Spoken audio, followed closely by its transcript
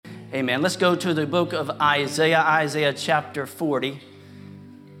Amen. Let's go to the book of Isaiah chapter 40,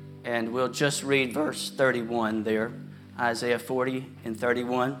 and we'll just read verse 31 there. Isaiah 40 and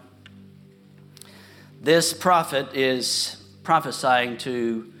 31. This prophet is prophesying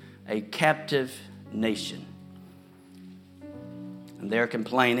to a captive nation. And they're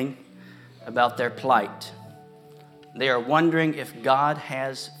complaining about their plight. They are wondering if God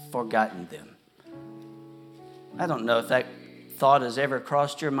has forgotten them. I don't know if that thought has ever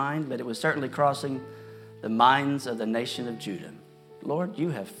crossed your mind, but it was certainly crossing the minds of the nation of Judah. Lord, you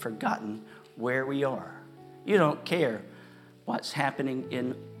have forgotten where we are. You don't care what's happening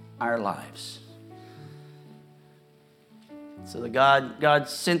in our lives. So God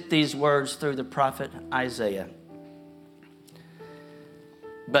sent these words through the prophet Isaiah.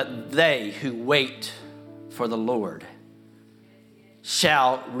 But they who wait for the Lord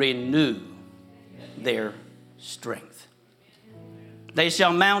shall renew their strength. They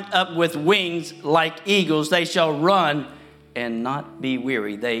shall mount up with wings like eagles. They shall run and not be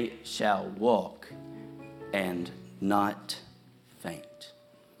weary. They shall walk and not faint.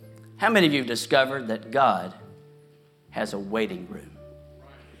 How many of you have discovered that God has a waiting room?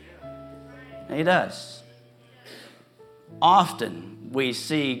 He does. Often we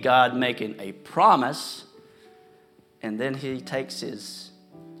see God making a promise, and then he takes his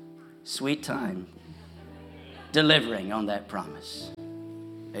sweet time delivering on that promise.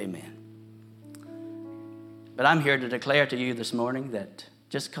 Amen. But I'm here to declare to you this morning that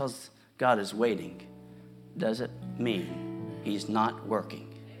just because God is waiting doesn't mean he's not working.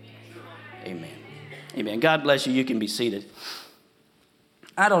 Amen. Amen. God bless you. You can be seated.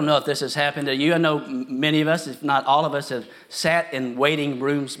 I don't know if this has happened to you. I know many of us, if not all of us, have sat in waiting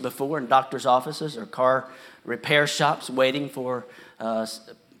rooms before in doctor's offices or car repair shops waiting for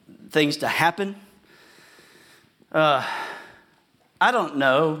things to happen. I don't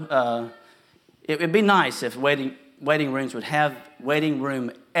know. It would be nice if waiting rooms would have waiting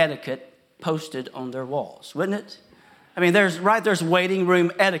room etiquette posted on their walls, wouldn't it? I mean, there's waiting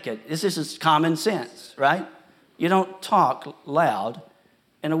room etiquette. This is common sense, right? You don't talk loud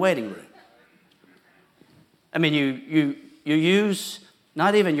in a waiting room. I mean, you use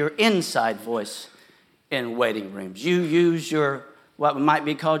not even your inside voice in waiting rooms. You use your what might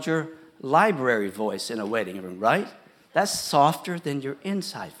be called your library voice in a waiting room, right? That's softer than your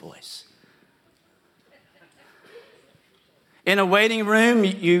inside voice. In a waiting room,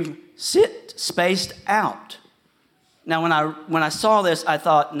 you sit spaced out. Now, when I saw this, I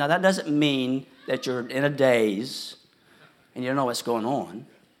thought, now that doesn't mean that you're in a daze and you don't know what's going on.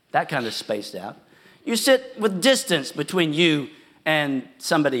 That kind of spaced out. You sit with distance between you and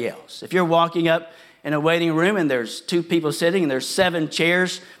somebody else. If you're walking up in a waiting room and there's two people sitting and there's 7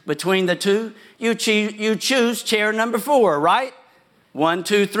 chairs between the two, you choose chair number 4, right? 1,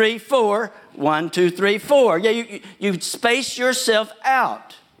 2, 3, 4. 1, 2, 3, 4. Yeah, you space yourself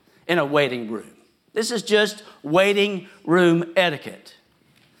out in a waiting room. This is just waiting room etiquette.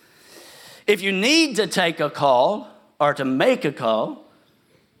 If you need to take a call or to make a call,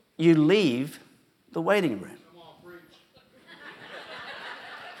 you leave the waiting room.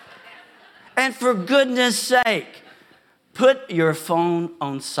 And for goodness sake, put your phone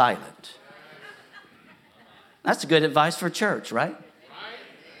on silent. That's good advice for church, right?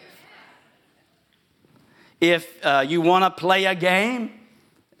 If you want to play a game,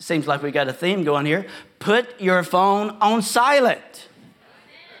 seems like we got a theme going here, put your phone on silent,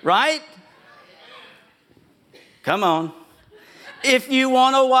 right? Come on. If you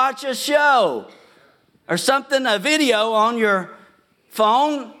want to watch a show or something, a video on your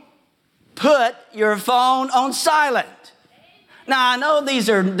phone, put your phone on silent. Now, I know these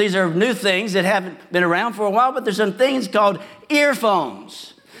are new things that haven't been around for a while, but there's some things called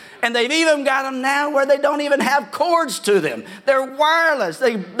earphones. And they've even got them now where they don't even have cords to them. They're wireless.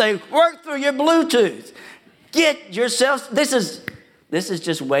 They work through your Bluetooth. Get yourself, this is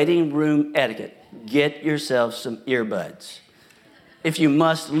just waiting room etiquette. Get yourself some earbuds if you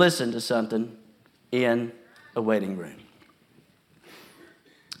must listen to something in a waiting room.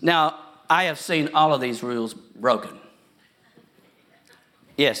 Now, I have seen all of these rules broken.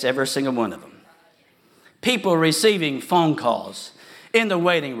 Yes, every single one of them. People receiving phone calls in the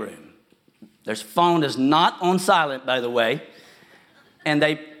waiting room. Their phone is not on silent, by the way, and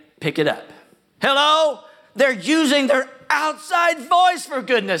they pick it up. Hello? They're using their outside voice, for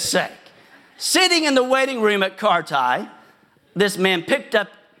goodness sake. Sitting in the waiting room at Carti, this man picked up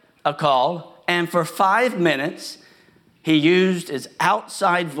a call, and for 5 minutes, he used his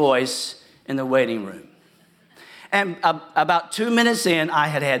outside voice in the waiting room. And about 2 minutes in, I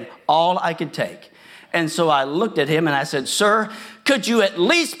had all I could take. And so I looked at him and I said, "Sir, could you at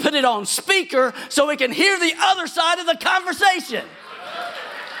least put it on speaker so we can hear the other side of the conversation?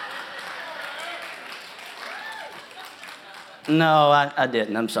 No, I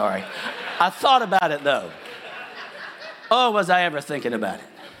didn't. I'm sorry. I thought about it, though. Oh, was I ever thinking about it?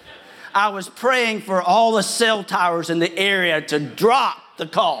 I was praying for all the cell towers in the area to drop the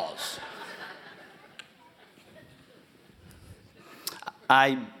calls.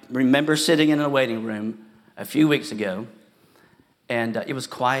 I remember sitting in a waiting room a few weeks ago, and it was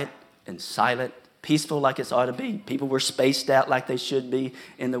quiet and silent, peaceful like it ought to be. People were spaced out like they should be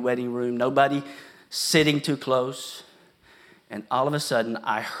in the waiting room. Nobody sitting too close. And all of a sudden,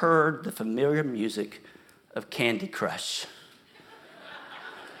 I heard the familiar music of Candy Crush.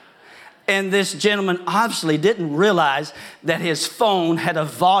 And this gentleman obviously didn't realize that his phone had a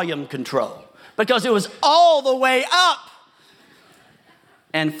volume control because it was all the way up.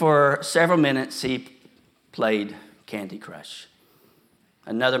 And for several minutes, he played Candy Crush.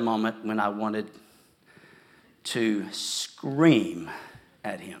 Another moment when I wanted to scream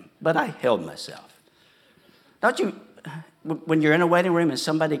at him, but I held myself. Don't you, when you're in a waiting room and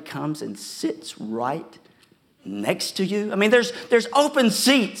somebody comes and sits right next to you? I mean, there's open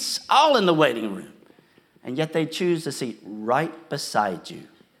seats all in the waiting room, and yet they choose to sit right beside you.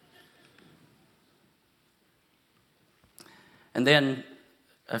 And then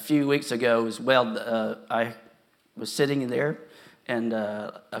a few weeks ago as well, I was sitting in there, and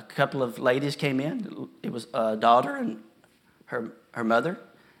a couple of ladies came in. It was a daughter and her mother,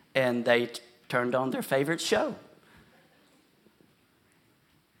 and they turned on their favorite show.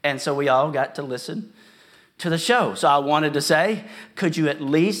 And so we all got to listen to the show. So I wanted to say, could you at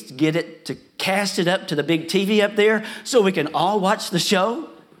least get it to cast it up to the big TV up there so we can all watch the show?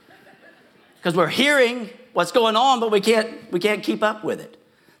 Because we're hearing what's going on, but we can't keep up with it.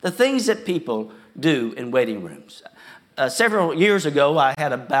 The things that people do in waiting rooms. Several years ago, I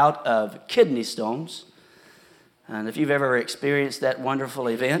had a bout of kidney stones. And if you've ever experienced that wonderful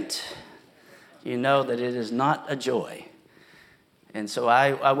event, you know that it is not a joy. And so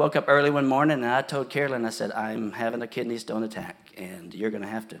I woke up early one morning, and I told Carolyn, I said, I'm having a kidney stone attack, and you're going to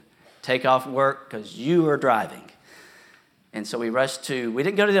have to take off work because you are driving. And so we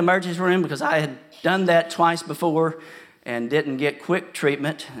didn't go to the emergency room because I had done that twice before and didn't get quick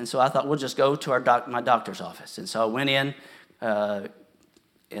treatment. And so I thought, we'll just go to my doctor's office. And so I went in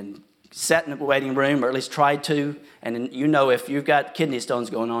and sat in the waiting room, or at least tried to. And you know, if you've got kidney stones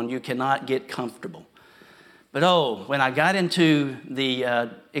going on, you cannot get comfortable. But when I got into the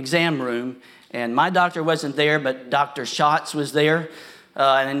exam room, and my doctor wasn't there, but Dr. Schatz was there.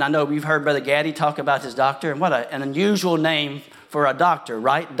 And I know we've heard Brother Gaddy talk about his doctor, and what an unusual name for a doctor,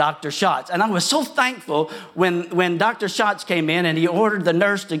 right? Dr. Schatz. And I was so thankful when Dr. Schatz came in and he ordered the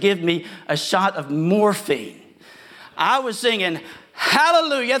nurse to give me a shot of morphine. I was singing,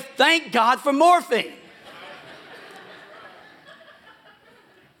 hallelujah, thank God for morphine.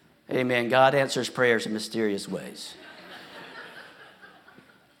 Amen. God answers prayers in mysterious ways.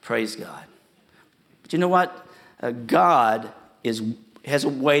 Praise God. But you know what? God has a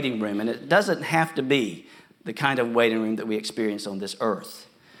waiting room, and it doesn't have to be the kind of waiting room that we experience on this earth.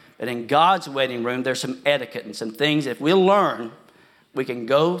 But in God's waiting room, there's some etiquette and some things. If we'll learn, we can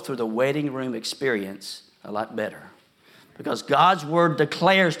go through the waiting room experience a lot better. Because God's word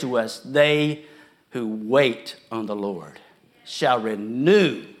declares to us, they who wait on the Lord shall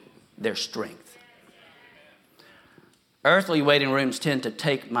renew their strength. Earthly waiting rooms tend to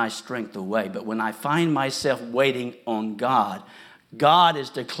take my strength away, but when I find myself waiting on God, God is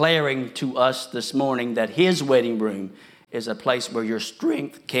declaring to us this morning that his waiting room is a place where your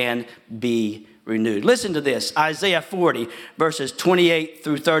strength can be renewed. Listen to this, Isaiah 40, verses 28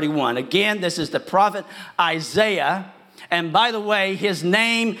 through 31. Again, this is the prophet Isaiah, and by the way, his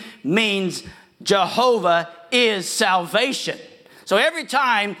name means Jehovah is salvation. So every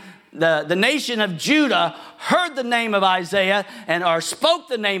time the nation of Judah heard the name of Isaiah or spoke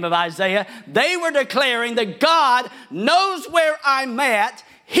the name of Isaiah, they were declaring that God knows where I'm at.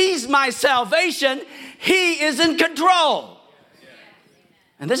 He's my salvation. He is in control.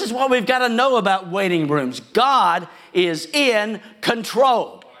 And this is what we've got to know about waiting rooms. God is in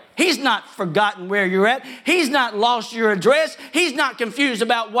control. He's not forgotten where you're at. He's not lost your address. He's not confused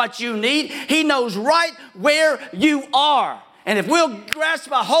about what you need. He knows right where you are. And if we'll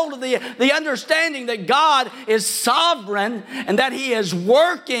grasp a hold of the understanding that God is sovereign and that he is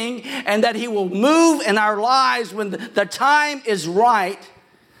working and that he will move in our lives when the time is right,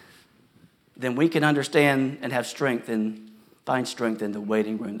 then we can understand and have strength and find strength in the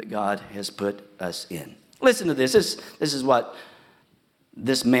waiting room that God has put us in. Listen to this. This is what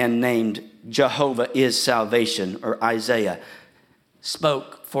this man named Jehovah is salvation, or Isaiah.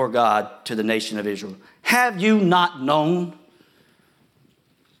 spoke for God to the nation of Israel. Have you not known?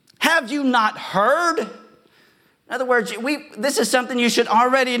 Have you not heard? In other words, this is something you should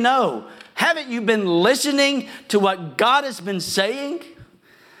already know. Haven't you been listening to what God has been saying?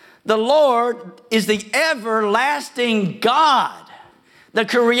 The Lord is the everlasting God, the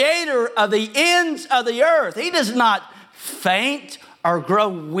creator of the ends of the earth. He does not faint or grow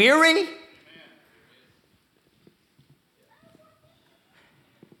weary.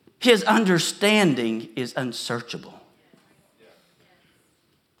 His understanding is unsearchable.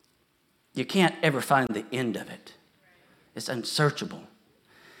 You can't ever find the end of it. It's unsearchable.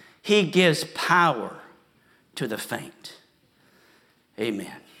 He gives power to the faint.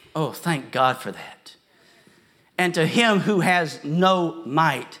 Amen. Oh, thank God for that. And to him who has no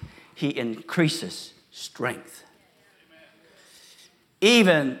might, he increases strength.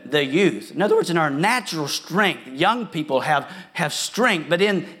 Even the youth. In other words, in our natural strength, young people have strength, but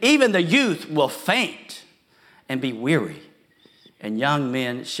even the youth will faint and be weary, and young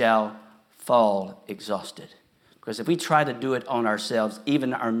men shall fall exhausted. Because if we try to do it on ourselves,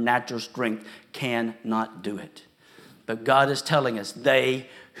 even our natural strength cannot do it. But God is telling us, they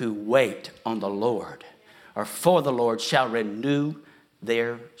who wait on the Lord or for the Lord shall renew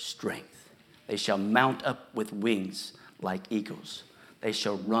their strength. They shall mount up with wings like eagles. They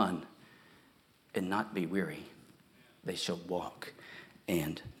shall run and not be weary. They shall walk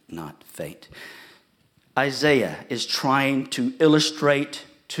and not faint. Isaiah is trying to illustrate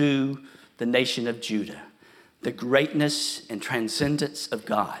to the nation of Judah the greatness and transcendence of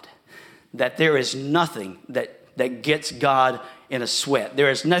God. That there is nothing that gets God in a sweat. There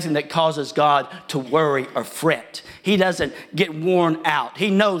is nothing that causes God to worry or fret. He doesn't get worn out.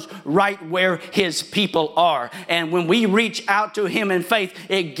 He knows right where his people are. And when we reach out to him in faith,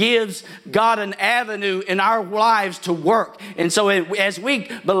 it gives God an avenue in our lives to work. And so as we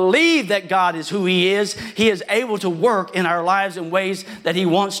believe that God is who he is able to work in our lives in ways that he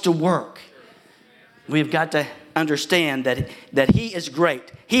wants to work. We've got to understand that he is great.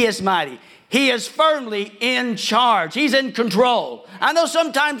 He is mighty. He is firmly in charge. He's in control. I know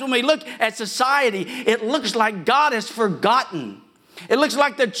sometimes when we look at society, it looks like God has forgotten. It looks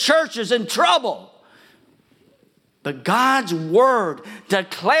like the church is in trouble. But God's word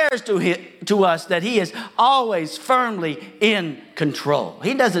declares to us that he is always firmly in control.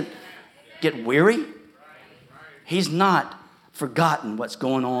 He doesn't get weary. He's not forgotten what's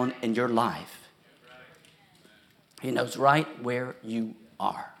going on in your life. He knows right where you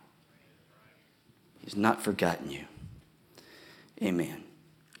are. He's not forgotten you. Amen.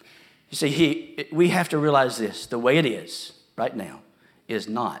 You see, we have to realize this. The way it is right now is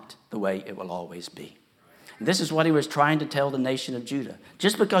not the way it will always be. And this is what he was trying to tell the nation of Judah.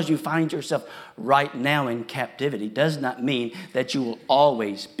 Just because you find yourself right now in captivity does not mean that you will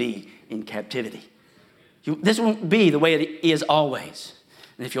always be in captivity. This won't be the way it is always.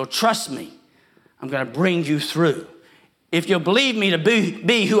 And if you'll trust me, I'm going to bring you through. If you'll believe me to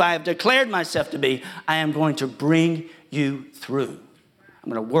be who I have declared myself to be, I am going to bring you through.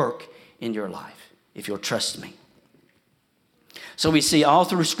 I'm going to work in your life if you'll trust me. So we see all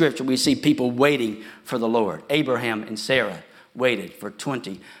through Scripture, we see people waiting for the Lord. Abraham and Sarah waited for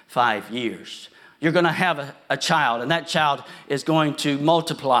 25 years. You're going to have a child, and that child is going to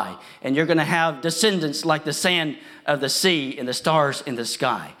multiply, and you're going to have descendants like the sand of the sea and the stars in the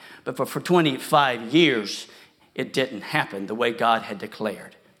sky. But for 25 years, it didn't happen the way God had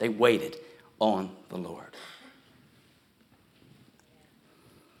declared. They waited on the Lord.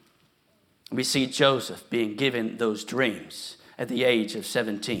 We see Joseph being given those dreams at the age of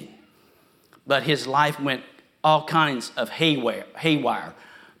 17. But his life went all kinds of haywire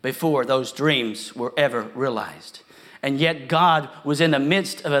before those dreams were ever realized. And yet God was in the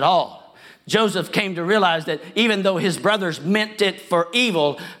midst of it all. Joseph came to realize that even though his brothers meant it for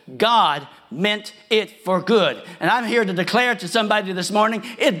evil, God meant it for good. And I'm here to declare to somebody this morning,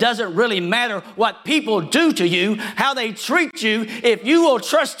 it doesn't really matter what people do to you, how they treat you. If you will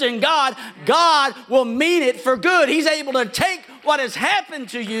trust in God, God will mean it for good. He's able to take what has happened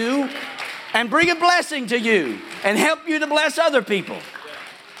to you and bring a blessing to you and help you to bless other people.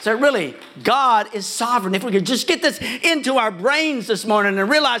 So really, God is sovereign. If we could just get this into our brains this morning and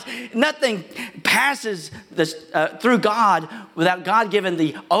realize nothing passes this, through God without God giving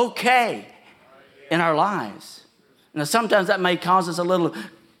the okay in our lives. Now, sometimes that may cause us a little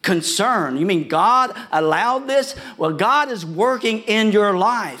concern. You mean God allowed this? Well, God is working in your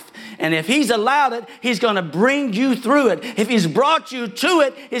life. And if he's allowed it, he's going to bring you through it. If he's brought you to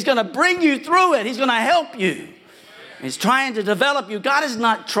it, he's going to bring you through it. He's going to help you. He's trying to develop you. God is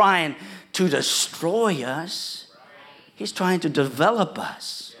not trying to destroy us. He's trying to develop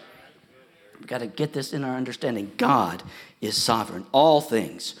us. We've got to get this in our understanding. God is sovereign. All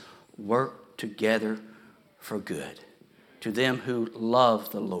things work together for good to them who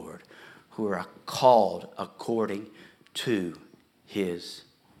love the Lord, who are called according to his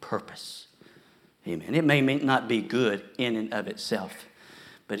purpose. Amen. It may not be good in and of itself,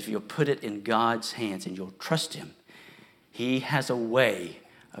 but if you'll put it in God's hands and you'll trust him, he has a way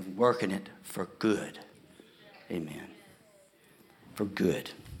of working it for good. Amen. For good.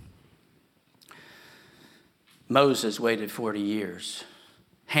 Moses waited 40 years.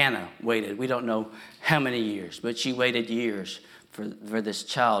 Hannah waited, we don't know how many years, but she waited years for this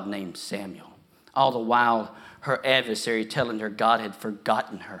child named Samuel. All the while, her adversary telling her God had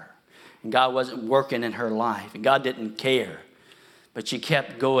forgotten her. And God wasn't working in her life. And God didn't care. But she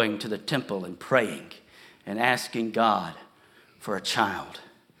kept going to the temple and praying and asking God for a child.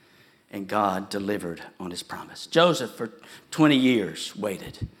 And God delivered on his promise. Joseph, for 20 years,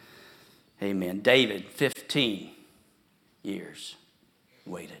 waited. Amen. David, 15 years,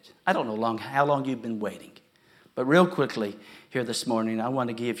 waited. I don't know how long you've been waiting. But real quickly here this morning, I want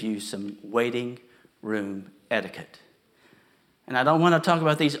to give you some waiting room etiquette. And I don't want to talk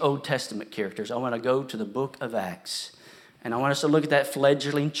about these Old Testament characters. I want to go to the book of Acts. And I want us to look at that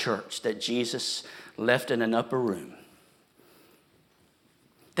fledgling church that Jesus left in an upper room.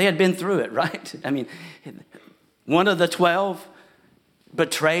 They had been through it, right? I mean, one of the 12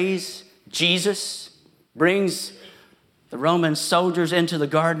 betrays Jesus, brings the Roman soldiers into the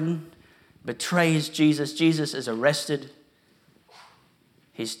garden, betrays Jesus. Jesus is arrested.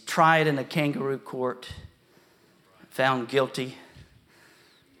 He's tried in a kangaroo court, found guilty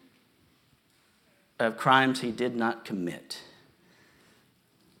of crimes he did not commit.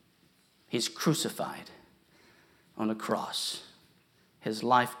 He's crucified on a cross. His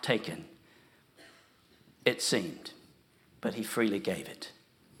life taken, it seemed, but he freely gave it.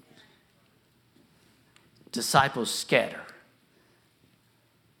 Disciples scatter.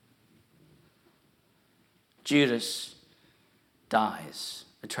 Judas dies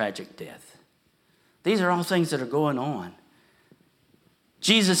a tragic death. These are all things that are going on.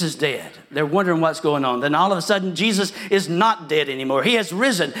 Jesus is dead. They're wondering what's going on. Then all of a sudden, Jesus is not dead anymore. He has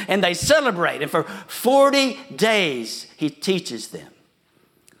risen, and they celebrate. And for 40 days, he teaches them.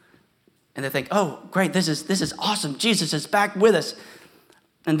 And they think, oh, great, this is awesome. Jesus is back with us.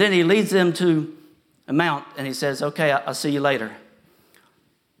 And then he leads them to a mount, and he says, okay, I'll see you later.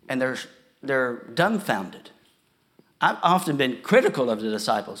 And they're dumbfounded. I've often been critical of the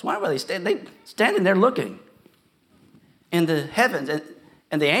disciples. Why were they standing there looking in the heavens?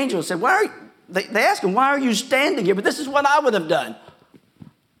 And the angel said, they asked him, why are you standing here? But this is what I would have done.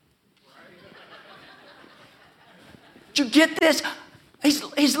 Did you get this?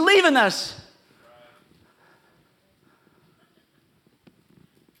 He's leaving us.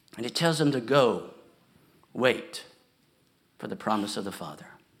 And he tells them to go, wait for the promise of the Father.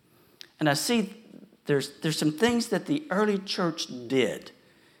 And I see there's some things that the early church did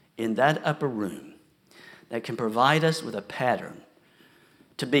in that upper room that can provide us with a pattern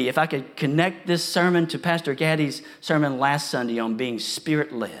to be. If I could connect this sermon to Pastor Gaddy's sermon last Sunday on being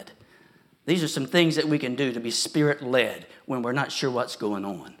Spirit-led. These are some things that we can do to be Spirit-led when we're not sure what's going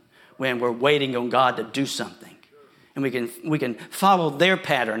on, when we're waiting on God to do something. And we can follow their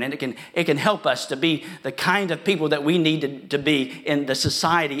pattern, and it can help us to be the kind of people that we need to be in the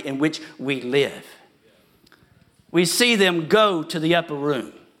society in which we live. We see them go to the upper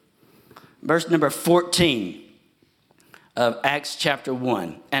room. Verse number 14 of Acts chapter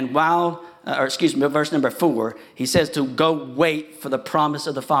 1. And verse number 4, he says to go wait for the promise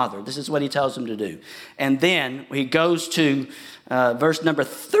of the Father. This is what he tells them to do. And then he goes to verse number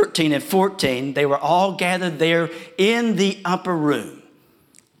 13 and 14. They were all gathered there in the upper room.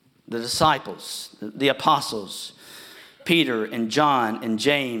 The disciples, the apostles, Peter and John and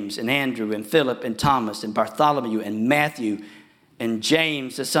James and Andrew and Philip and Thomas and Bartholomew and Matthew and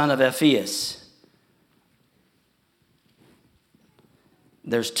James, the son of Alphaeus.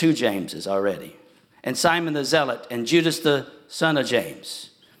 There's 2 Jameses already. And Simon the Zealot and Judas the son of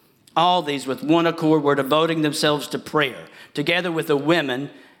James. All these with one accord were devoting themselves to prayer, together with the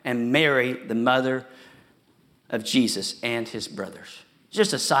women and Mary, the mother of Jesus, and his brothers.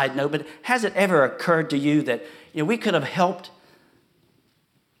 Just a side note, but has it ever occurred to you that we could have helped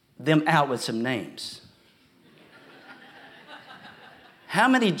them out with some names? How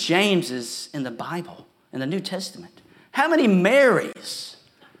many Jameses in the Bible, in the New Testament? How many Marys?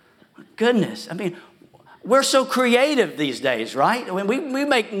 Goodness, I mean, we're so creative these days, right? When we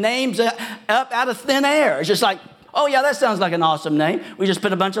make names up out of thin air. It's just like, oh yeah, that sounds like an awesome name. We just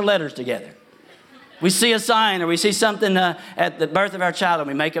put a bunch of letters together. We see a sign or we see something at the birth of our child and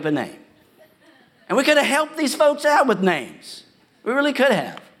we make up a name. And we could have helped these folks out with names. We really could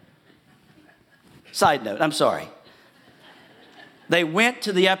have. Side note, I'm sorry. They went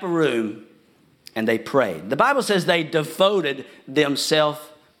to the upper room and they prayed. The Bible says they devoted themselves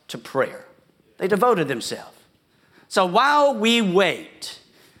to prayer. They devoted themselves. So while we wait,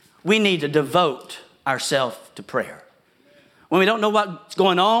 we need to devote ourselves to prayer. When we don't know what's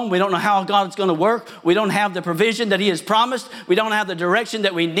going on, we don't know how God's going to work, we don't have the provision that He has promised, we don't have the direction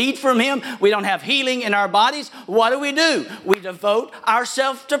that we need from Him, we don't have healing in our bodies, what do? We devote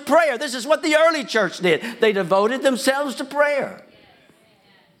ourselves to prayer. This is what the early church did. They devoted themselves to prayer.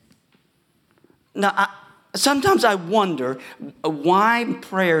 Now, sometimes I wonder why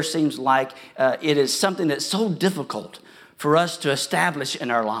prayer seems like it is something that's so difficult for us to establish in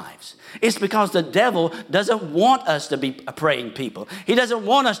our lives. It's because the devil doesn't want us to be a praying people. He doesn't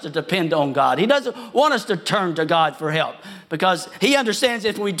want us to depend on God. He doesn't want us to turn to God for help because he understands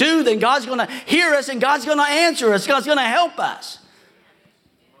if we do, then God's going to hear us and God's going to answer us. God's going to help us.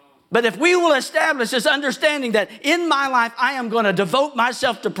 But if we will establish this understanding that in my life, I am going to devote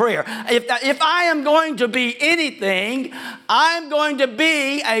myself to prayer. If I am going to be anything, I'm going to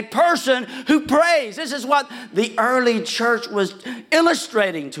be a person who prays. This is what the early church was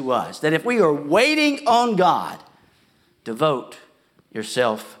illustrating to us, that if we are waiting on God, devote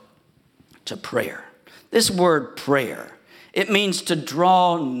yourself to prayer. This word prayer, it means to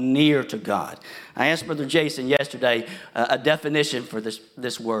draw near to God. I asked Brother Jason yesterday a definition for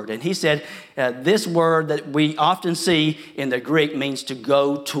this word. And he said this word that we often see in the Greek means to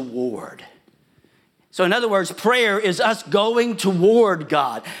go toward. So in other words, prayer is us going toward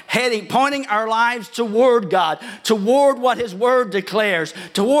God, pointing our lives toward God, toward what His Word declares,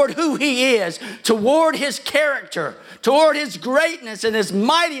 toward who He is, toward His character, toward His greatness and His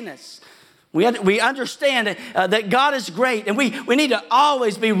mightiness. We understand that God is great, and we need to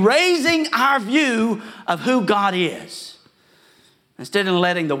always be raising our view of who God is instead of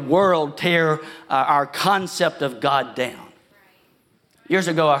letting the world tear our concept of God down. Years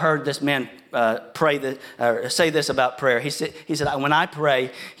ago, I heard this man say this about prayer. He said, when I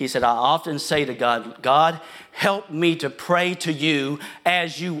pray, he said, I often say to God, God, help me to pray to you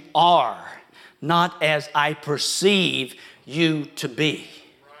as you are, not as I perceive you to be.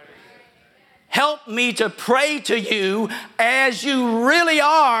 Help me to pray to you as you really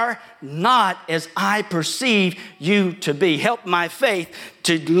are, not as I perceive you to be. Help my faith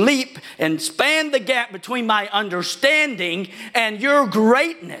to leap and span the gap between my understanding and your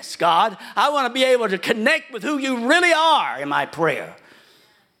greatness, God. I want to be able to connect with who you really are in my prayer.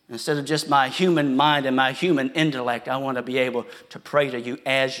 Instead of just my human mind and my human intellect, I want to be able to pray to you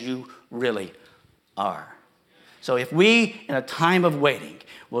as you really are. So if we, in a time of waiting,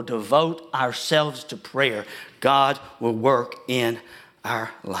 will devote ourselves to prayer, God will work in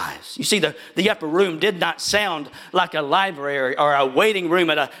our lives. You see, the upper room did not sound like a library or a waiting room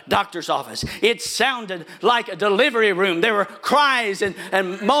at a doctor's office. It sounded like a delivery room. There were cries and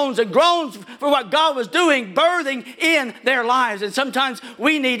moans and groans for what God was doing, birthing in their lives. And sometimes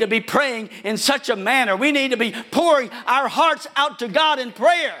we need to be praying in such a manner. We need to be pouring our hearts out to God in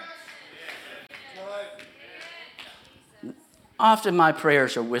prayer. Often my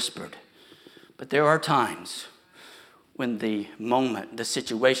prayers are whispered, but there are times when the moment, the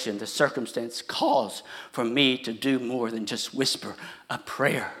situation, the circumstance calls for me to do more than just whisper a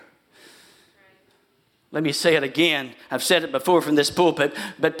prayer. Let me say it again. I've said it before from this pulpit,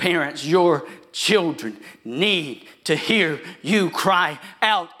 but parents, your children need to hear you cry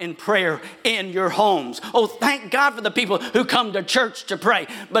out in prayer in your homes. Oh, thank God for the people who come to church to pray.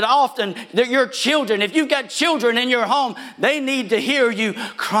 But often, your children, if you've got children in your home, they need to hear you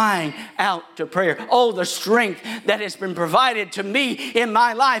crying out to prayer. Oh, the strength that has been provided to me in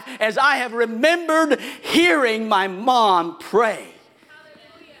my life as I have remembered hearing my mom pray,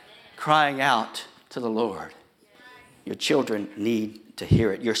 crying out to the Lord. Your children need to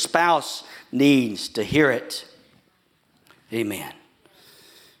hear it. Your spouse needs to hear it. Amen.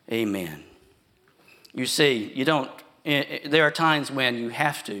 Amen. You see, there are times when you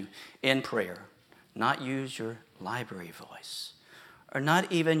have to, in prayer, not use your library voice or not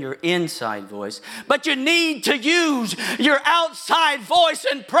even your inside voice, but you need to use your outside voice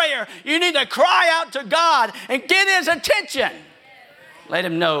in prayer. You need to cry out to God and get His attention. Let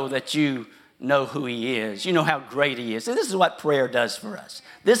Him know that you know who He is. You know how great He is. And this is what prayer does for us.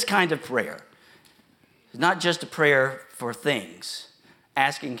 This kind of prayer is not just a prayer for things,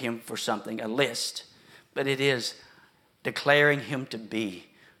 asking Him for something, a list, but it is declaring Him to be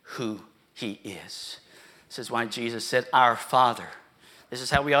who He is. This is why Jesus said, Our Father. This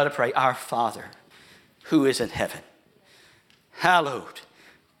is how we ought to pray, Our Father. who is in heaven, hallowed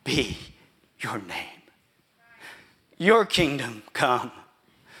be your name. Your kingdom come.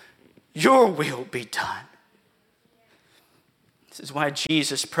 Your will be done. This is why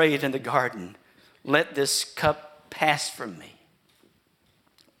Jesus prayed in the garden, let this cup pass from me.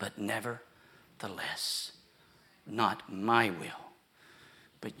 But nevertheless, not my will,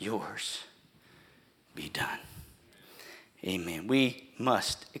 but yours be done. Amen. We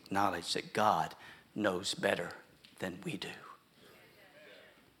must acknowledge that God knows better than we do.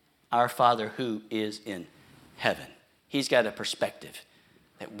 Our Father who is in heaven, he's got a perspective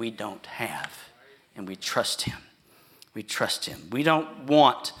that we don't have, and we trust him. We trust him. We don't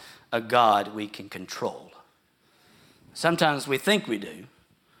want a God we can control. Sometimes we think we do.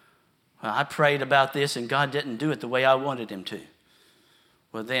 Well, I prayed about this and God didn't do it the way I wanted him to.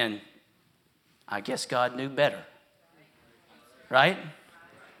 Well, then, I guess God knew better. Right?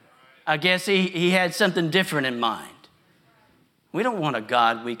 I guess he had something different in mind. We don't want a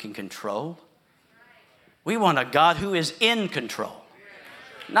God we can control. We want a God who is in control.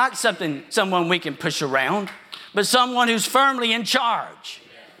 Not someone we can push around, but someone who's firmly in charge.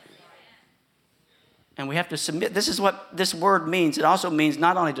 And we have to submit. This is what this word means. It also means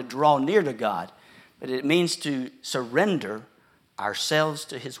not only to draw near to God, but it means to surrender ourselves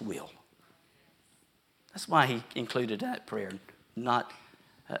to his will. That's why he included that prayer, not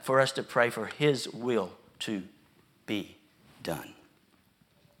for us to pray for his will to be done.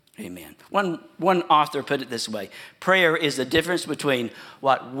 Amen. One author put it this way: prayer is the difference between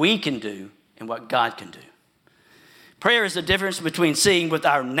what we can do and what God can do. Prayer is the difference between seeing with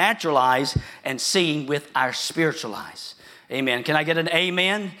our natural eyes and seeing with our spiritual eyes. Amen. Can I get an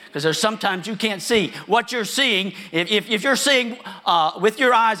amen? Because there's sometimes you can't see what you're seeing. If you're seeing with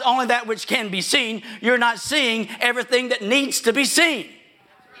your eyes only that which can be seen, you're not seeing everything that needs to be seen.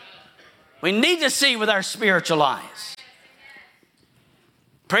 We need to see with our spiritual eyes.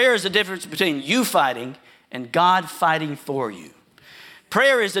 Prayer is the difference between you fighting and God fighting for you.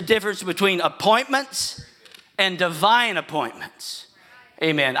 Prayer is the difference between appointments and divine appointments.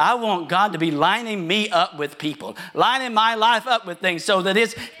 Amen. I want God to be lining me up with people, lining my life up with things so that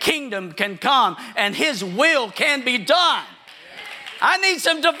his kingdom can come and his will can be done. I need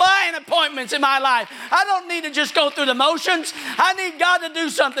some divine appointments in my life. I don't need to just go through the motions. I need God to do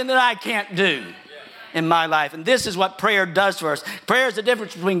something that I can't do in my life. And this is what prayer does for us. Prayer is the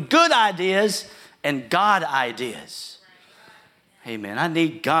difference between good ideas and God ideas. Amen. I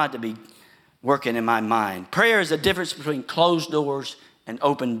need God to be working in my mind. Prayer is the difference between closed doors and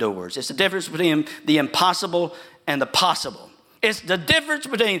open doors. It's the difference between the impossible and the possible. It's the difference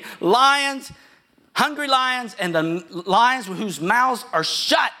between lions, hungry lions, and the lions whose mouths are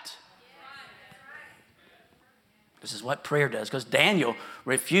shut. This is what prayer does, because Daniel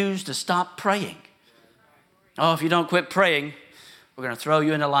refused to stop praying. Oh, if you don't quit praying, we're going to throw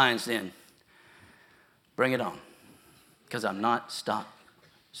you in the lion's den. Bring it on, because I'm not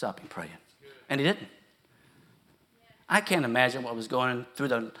stopping praying. And he didn't. I can't imagine what was going through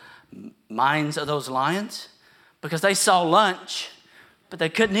the minds of those lions, because they saw lunch, but they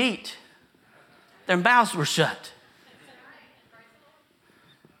couldn't eat. Their mouths were shut.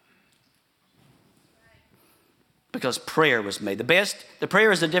 Because prayer was made. The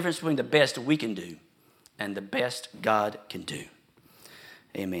prayer is the difference between the best we can do and the best God can do.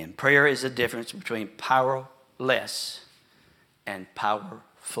 Amen. Prayer is the difference between powerless and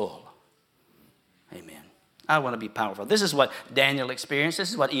powerful. Amen. I want to be powerful. This is what Daniel experienced.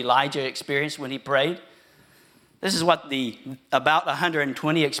 This is what Elijah experienced when he prayed. This is what the about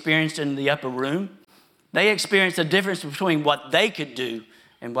 120 experienced in the upper room. They experienced the difference between what they could do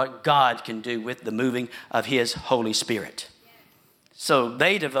and what God can do with the moving of his Holy Spirit. So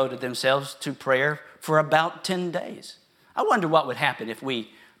they devoted themselves to prayer for about 10 days. I wonder what would happen if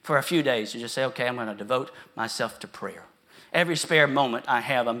we, for a few days, you just say, okay, I'm going to devote myself to prayer. Every spare moment I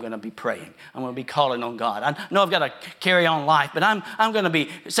have, I'm going to be praying. I'm going to be calling on God. I know I've got to carry on life, but I'm going to be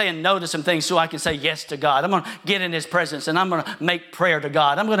saying no to some things so I can say yes to God. I'm going to get in his presence, and I'm going to make prayer to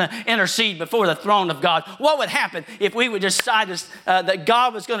God. I'm going to intercede before the throne of God. What would happen if we would decide that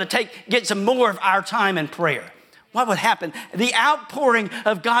God was going to get some more of our time in prayer? What would happen? The outpouring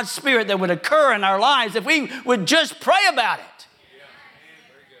of God's Spirit that would occur in our lives if we would just pray about it.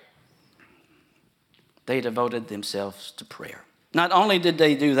 They devoted themselves to prayer. Not only did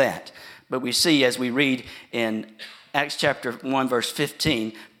they do that, but we see as we read in Acts chapter 1, verse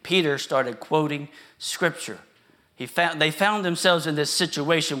 15, Peter started quoting Scripture. They found themselves in this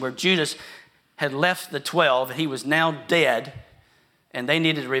situation where Judas had left the 12, and he was now dead, and they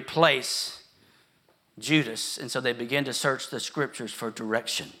needed to replace Judas. And so they began to search the Scriptures for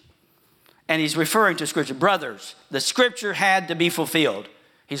direction. And he's referring to Scripture. Brothers, the Scripture had to be fulfilled.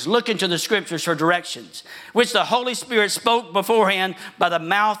 He's looking to the Scriptures for directions, which the Holy Spirit spoke beforehand by the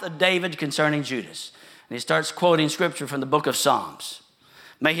mouth of David concerning Judas. And he starts quoting Scripture from the book of Psalms.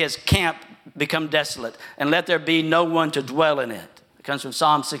 May his camp become desolate, and let there be no one to dwell in it. It comes from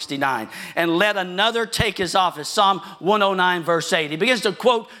Psalm 69. And let another take his office. Psalm 109, verse 8. He begins to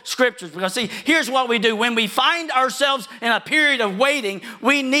quote Scriptures because, see, here's what we do. When we find ourselves in a period of waiting,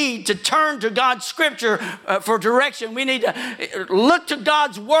 we need to turn to God's Scripture for direction. We need to look to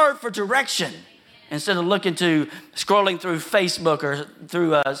God's Word for direction instead of scrolling through Facebook or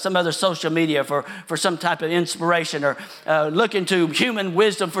through some other social media for some type of inspiration, or looking to human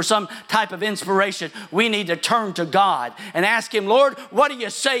wisdom for some type of inspiration. We need to turn to God and ask Him, Lord, what are you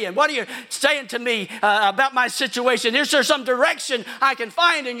saying? What are you saying to me about my situation? Is there some direction I can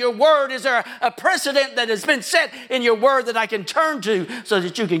find in your Word? Is there a precedent that has been set in your Word that I can turn to so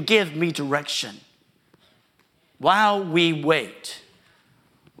that you can give me direction? While we wait,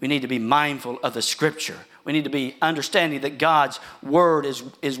 we need to be mindful of the Scripture. We need to be understanding that God's Word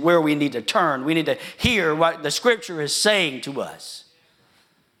is where we need to turn. We need to hear what the Scripture is saying to us.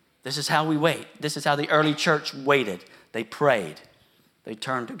 This is how we wait. This is how the early church waited. They prayed. They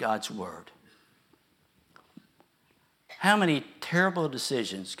turned to God's Word. How many terrible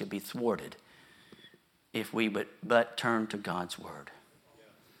decisions could be thwarted if we but turn to God's Word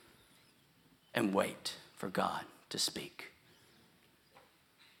and wait for God to speak?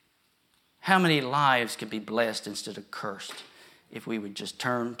 How many lives could be blessed instead of cursed if we would just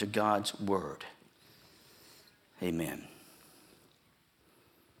turn to God's Word? Amen.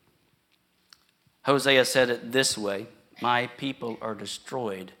 Hosea said it this way, my people are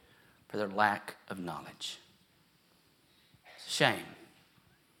destroyed for their lack of knowledge. It's a shame.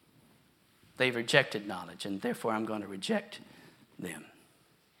 They've rejected knowledge, and therefore I'm going to reject them.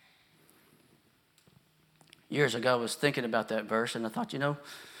 Years ago, I was thinking about that verse, and I thought,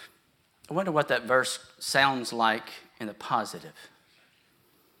 I wonder what that verse sounds like in the positive.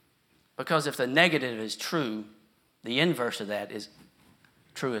 Because if the negative is true, the inverse of that is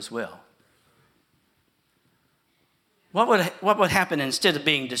true as well. What would happen instead of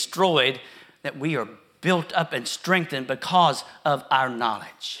being destroyed, that we are built up and strengthened because of our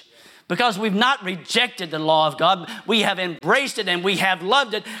knowledge? Because we've not rejected the law of God, we have embraced it and we have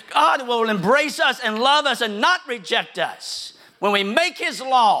loved it. God will embrace us and love us and not reject us when we make His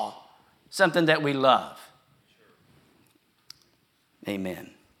law something that we love. Amen.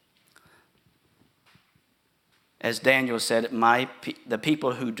 As Daniel said, the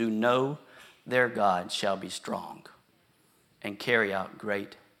people who do know their God shall be strong and carry out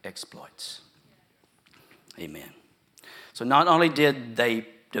great exploits. Amen. So not only did they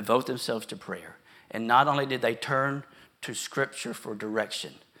devote themselves to prayer, and not only did they turn to Scripture for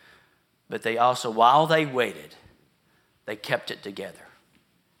direction, but they also, while they waited, they kept it together.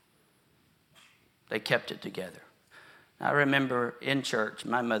 They kept it together. I remember in church,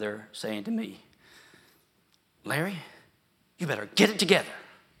 my mother saying to me, Larry, you better get it together.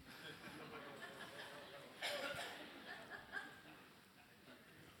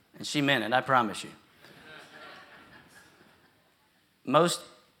 And she meant it, I promise you. Most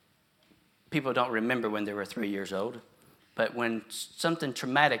people don't remember when they were 3 years old, but when something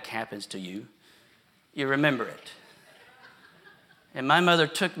traumatic happens to you, you remember it. And my mother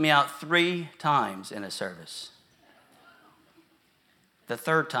took me out 3 times in a service. The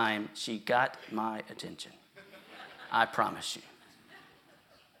third time, she got my attention. I promise you.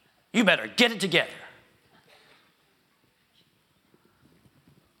 You better get it together.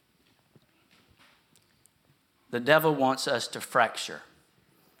 The devil wants us to fracture.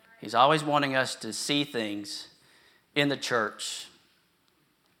 He's always wanting us to see things in the church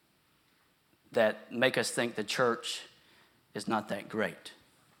that make us think the church is not that great.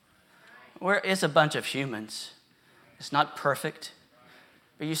 It's a bunch of humans. It's not perfect.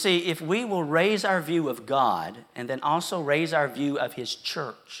 But you see, if we will raise our view of God and then also raise our view of His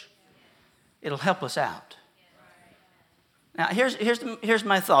church, it'll help us out. Now, here's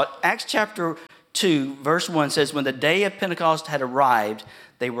my thought. Acts chapter 2, verse 1 says, when the day of Pentecost had arrived,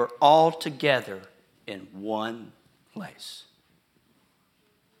 they were all together in one place.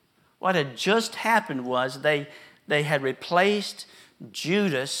 What had just happened was they had replaced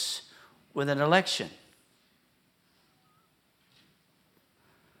Judas with an election.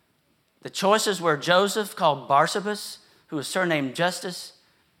 The choices were Joseph, called Barsabas, who was surnamed Justus,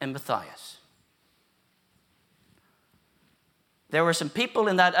 and Matthias. There were some people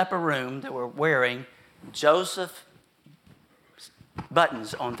in that upper room that were wearing Joseph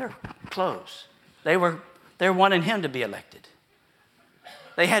buttons on their clothes. They were wanting him to be elected.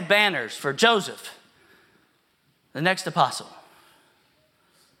 They had banners for Joseph, the next apostle.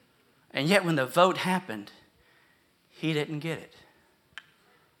 And yet when the vote happened, he didn't get it.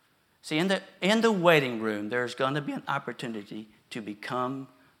 See, in the waiting room, there's going to be an opportunity to become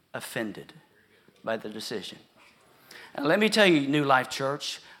offended by the decision. And let me tell you, New Life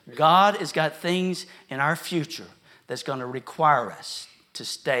Church, God has got things in our future that's going to require us to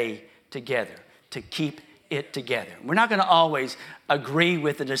stay together, to keep it together. We're not going to always agree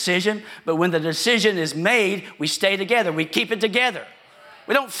with the decision, but when the decision is made, we stay together. We keep it together.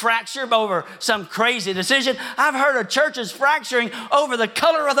 We don't fracture over some crazy decision. I've heard of churches fracturing over the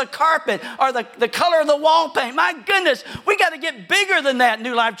color of the carpet or the color of the wall paint. My goodness, we got to get bigger than that,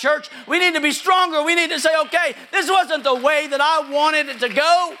 New Life Church. We need to be stronger. We need to say, okay, this wasn't the way that I wanted it to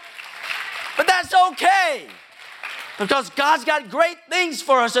go, but that's okay. Because God's got great things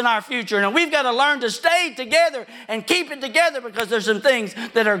for us in our future. And we've got to learn to stay together and keep it together because there's some things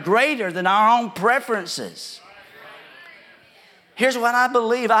that are greater than our own preferences. Here's what I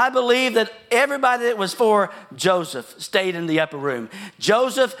believe. I believe that everybody that was for Joseph stayed in the upper room.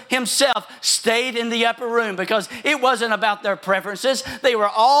 Joseph himself stayed in the upper room because it wasn't about their preferences. They were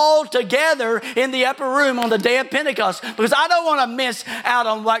all together in the upper room on the day of Pentecost because I don't want to miss out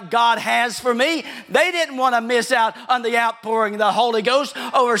on what God has for me. They didn't want to miss out on the outpouring of the Holy Ghost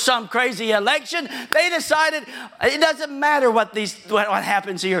over some crazy election. They decided it doesn't matter what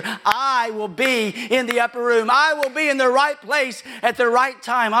happens here. I will be in the upper room. I will be in the right place at the right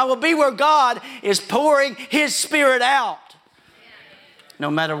time. I will be where God is pouring His Spirit out. No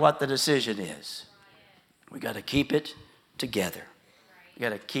matter what the decision is. We got to keep it together. We got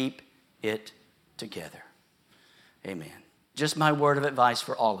to keep it together. Amen. Just my word of advice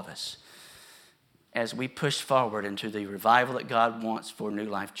for all of us as we push forward into the revival that God wants for New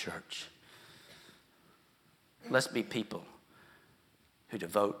Life Church. Let's be people who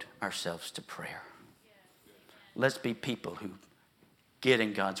devote ourselves to prayer. Let's be people who get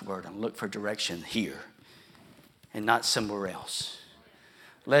in God's word and look for direction here and not somewhere else.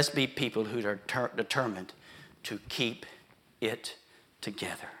 Let's be people who are determined to keep it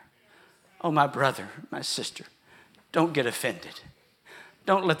together. Oh, my brother, my sister, don't get offended.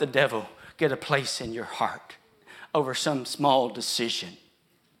 Don't let the devil get a place in your heart over some small decision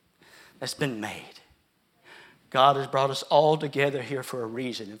that's been made. God has brought us all together here for a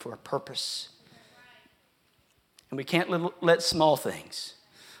reason and for a purpose. And we can't let small things.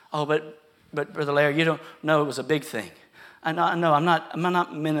 Oh, but Brother Larry, you don't know it was a big thing. I know. I'm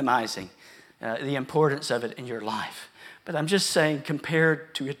not minimizing the importance of it in your life. But I'm just saying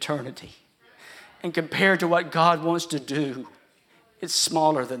compared to eternity and compared to what God wants to do, it's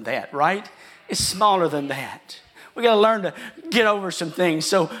smaller than that, right? It's smaller than that. We got to learn to get over some things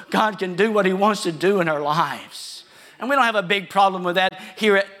so God can do what He wants to do in our lives. And we don't have a big problem with that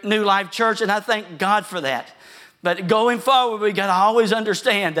here at New Life Church, and I thank God for that. But going forward, we got to always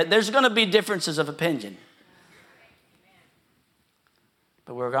understand that there's going to be differences of opinion.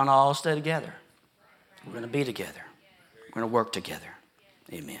 But we're going to all stay together. We're going to be together. We're going to work together.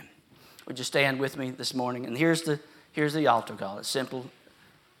 Amen. Would you stand with me this morning? And here's the altar call. It's simple.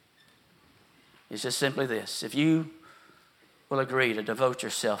 It's just simply this. If you will agree to devote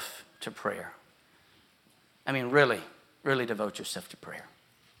yourself to prayer, I mean really, really devote yourself to prayer,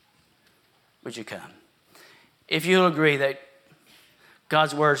 would you come? If you'll agree that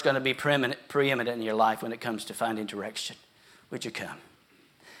God's word is going to be preeminent in your life when it comes to finding direction, would you come?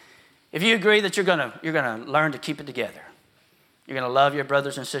 If you agree that you're going to learn to keep it together, you're going to love your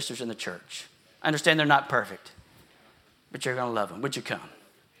brothers and sisters in the church. I understand they're not perfect, but you're going to love them. Would you come?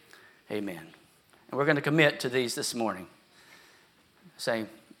 Amen. And we're going to commit to these this morning. Say,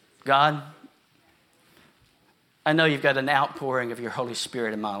 God, I know you've got an outpouring of your Holy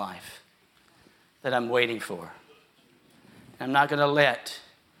Spirit in my life that I'm waiting for. I'm not going to let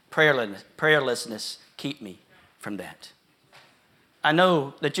prayerlessness keep me from that. I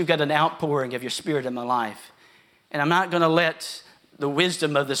know that you've got an outpouring of your Spirit in my life, and I'm not going to let the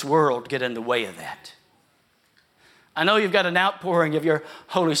wisdom of this world get in the way of that. I know you've got an outpouring of your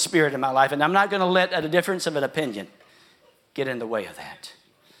Holy Spirit in my life, and I'm not going to let a difference of an opinion get in the way of that.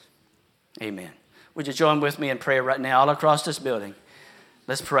 Amen. Would you join with me in prayer right now all across this building?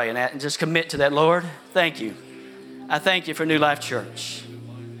 Let's pray and just commit to that. Lord, thank you. I thank you for New Life Church.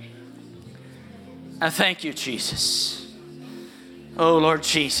 I thank you, Jesus. Oh, Lord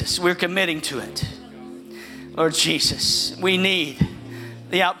Jesus, we're committing to it. Lord Jesus, we need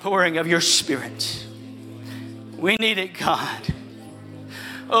the outpouring of your Spirit. We need it, God.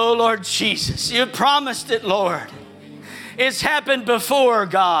 Oh, Lord Jesus, you promised it, Lord. It's happened before,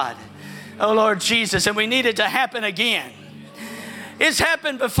 God. Oh, Lord Jesus, and we need it to happen again. It's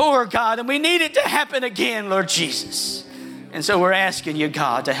happened before, God, and we need it to happen again, Lord Jesus. And so we're asking you,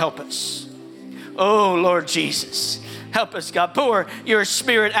 God, to help us. Oh, Lord Jesus, help us, God. Pour your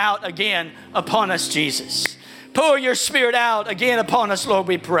Spirit out again upon us, Jesus. Pour your Spirit out again upon us, Lord,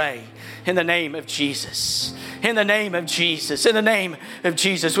 we pray. In the name of Jesus. In the name of Jesus. In the name of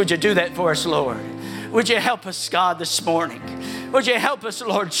Jesus. Would you do that for us, Lord? Would you help us, God, this morning? Would you help us,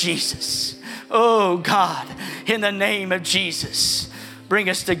 Lord Jesus? Oh, God, in the name of Jesus. Bring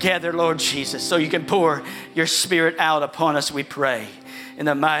us together, Lord Jesus, so you can pour your Spirit out upon us, we pray. In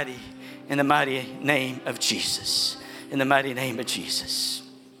the mighty name of Jesus. In the mighty name of Jesus.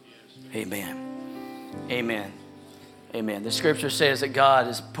 Amen. Amen. Amen. The scripture says that God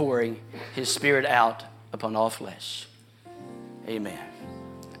is pouring his Spirit out upon all flesh. Amen.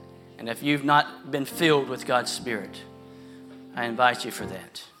 And if you've not been filled with God's Spirit, I invite you for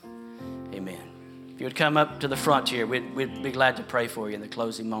that. Amen. If you would come up to the front here, we'd be glad to pray for you in the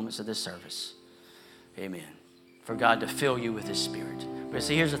closing moments of this service. Amen. For God to fill you with his Spirit. But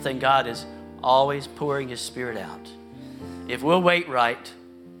see, here's the thing. God is always pouring his Spirit out. If we'll wait right,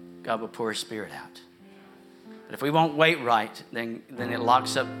 God will pour his Spirit out. But if we won't wait right, then it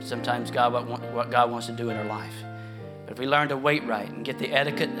locks up sometimes what God wants to do in our life. But if we learn to wait right and get the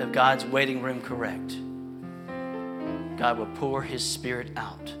etiquette of God's waiting room correct, God will pour his Spirit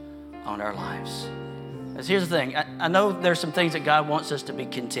out on our lives. Because here's the thing. I know there's some things that God wants us to be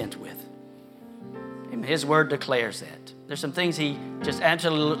content with. And his word declares that. There's some things he just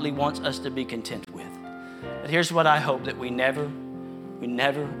absolutely wants us to be content with. But here's what I hope, that we never,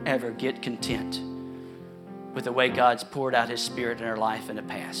 ever get content with the way God's poured out his Spirit in our life in the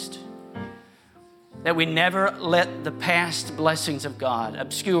past. That we never let the past blessings of God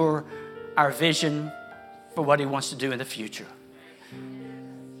obscure our vision for what he wants to do in the future.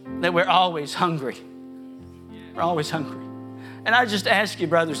 That we're always hungry. We're always hungry. And I just ask you,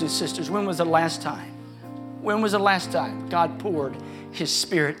 brothers and sisters, when was the last time God poured his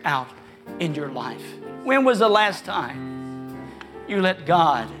Spirit out in your life? When was the last time you let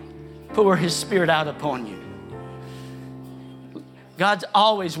God pour his Spirit out upon you? God's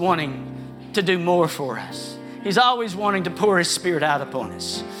always wanting to do more for us. He's always wanting to pour his Spirit out upon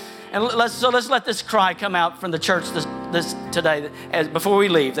us. And let's let this cry come out from the church this today, before we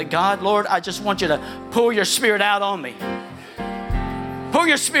leave, that God, Lord, I just want you to pour your Spirit out on me. Pour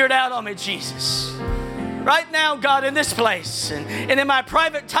your Spirit out on me, Jesus. Right now, God, in this place and in my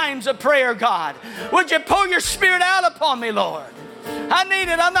private times of prayer, God, would you pour your Spirit out upon me, Lord? I need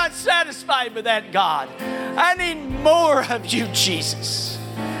it. I'm not satisfied with that, God. I need more of you, Jesus.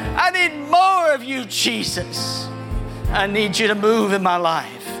 I need more of you, Jesus. I need you to move in my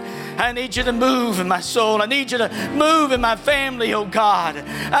life. I need you to move in my soul. I need you to move in my family, oh God.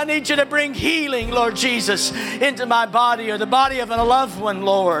 I need you to bring healing, Lord Jesus, into my body or the body of a loved one,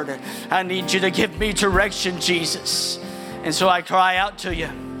 Lord. I need you to give me direction, Jesus. And so I cry out to you.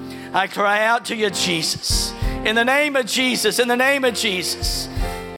 I cry out to you, Jesus. In the name of Jesus, in the name of Jesus.